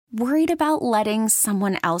Worried about letting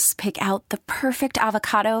someone else pick out the perfect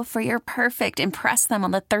avocado for your perfect impress them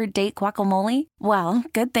on the third date guacamole? Well,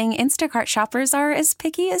 good thing Instacart shoppers are as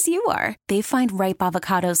picky as you are. They find ripe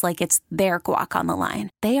avocados like it's their guac on the line.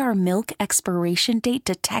 They are milk expiration date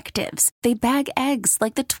detectives. They bag eggs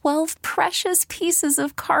like the 12 precious pieces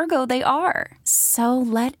of cargo they are. So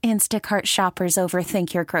let Instacart shoppers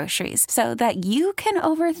overthink your groceries so that you can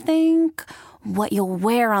overthink what you'll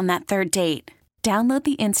wear on that third date. Download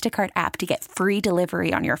the Instacart app to get free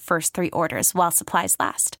delivery on your first 3 orders while supplies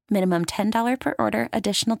last. Minimum $10 per order.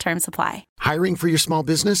 Additional terms apply. Hiring for your small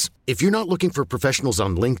business? If you're not looking for professionals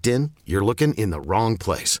on LinkedIn, you're looking in the wrong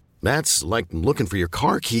place. That's like looking for your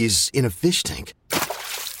car keys in a fish tank.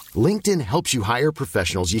 LinkedIn helps you hire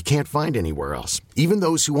professionals you can't find anywhere else, even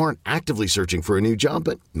those who aren't actively searching for a new job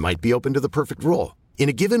but might be open to the perfect role. In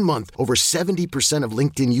a given month, over 70% of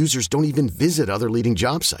LinkedIn users don't even visit other leading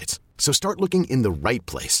job sites. So start looking in the right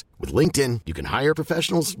place. With LinkedIn, you can hire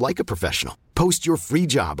professionals like a professional. Post your free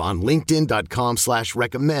job on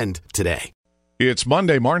linkedin.com/recommend today. It's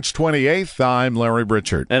Monday, March 28th. I'm Larry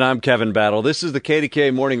Richert. And I'm Kevin Battle. This is the KDK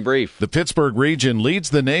Morning Brief. The Pittsburgh region leads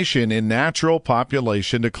the nation in natural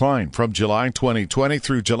population decline. From July 2020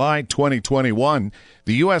 through July 2021,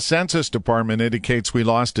 the U.S. Census Department indicates we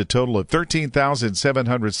lost a total of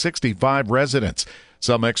 13,765 residents.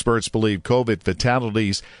 Some experts believe COVID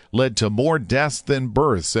fatalities led to more deaths than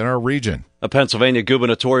births in our region. A Pennsylvania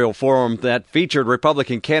gubernatorial forum that featured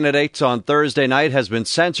Republican candidates on Thursday night has been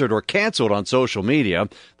censored or canceled on social media.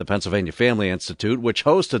 The Pennsylvania Family Institute, which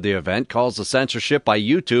hosted the event, calls the censorship by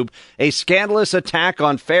YouTube a scandalous attack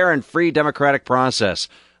on fair and free democratic process.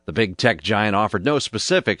 The big tech giant offered no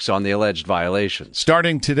specifics on the alleged violations.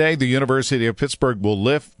 Starting today, the University of Pittsburgh will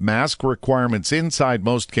lift mask requirements inside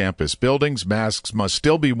most campus buildings. Masks must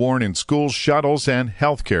still be worn in schools, shuttles, and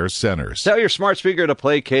healthcare centers. Tell your smart speaker to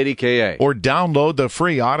play KDKA. Or download the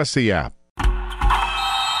free Odyssey app.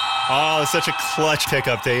 Oh, such a clutch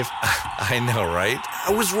pickup, Dave. I know, right?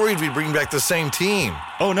 I was worried we'd bring back the same team.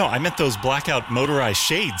 Oh, no, I meant those blackout motorized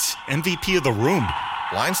shades. MVP of the room.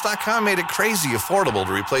 Blinds.com made it crazy affordable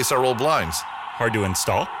to replace our old blinds. Hard to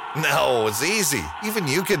install? No, it's easy. Even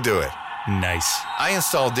you could do it. Nice. I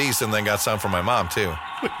installed these and then got some for my mom, too.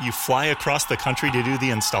 What, you fly across the country to do the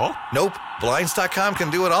install? Nope. Blinds.com can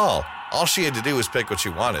do it all. All she had to do was pick what she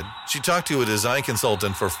wanted. She talked to a design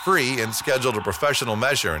consultant for free and scheduled a professional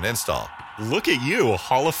measure and install. Look at you, a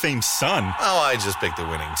Hall of Fame son. Oh, I just picked the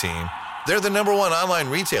winning team. They're the #1 online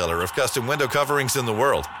retailer of custom window coverings in the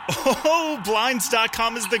world. Oh,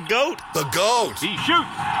 Blinds.com is the GOAT. The GOAT! He shoots.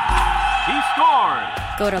 He scores.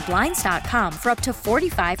 Go to Blinds.com for up to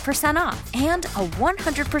 45% off and a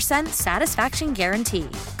 100% satisfaction guarantee.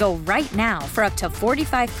 Go right now for up to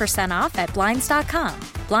 45% off at Blinds.com.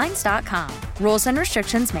 Blinds.com. Rules and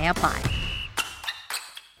restrictions may apply.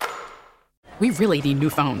 We really need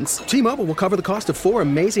new phones. T-Mobile will cover the cost of 4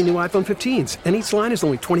 amazing new iPhone 15s, and each line is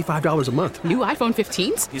only $25 a month. New iPhone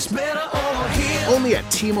 15s? It's better over here. Only at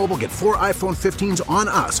T-Mobile, get 4 iPhone 15s on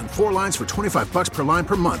us and 4 lines for $25 per line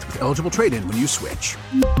per month with eligible trade-in when you switch.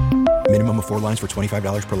 Minimum of 4 lines for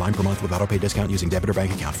 $25 per line per month with autopay discount using debit or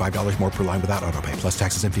bank account. $5 more per line without autopay, plus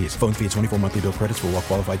taxes and fees. Phone fee at 24 monthly bill credits for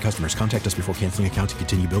well-qualified customers. Contact us before canceling account to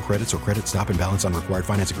continue bill credits or credit stop and balance on required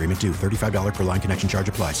finance agreement due. $35 per line connection charge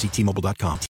applies. See T-Mobile.com.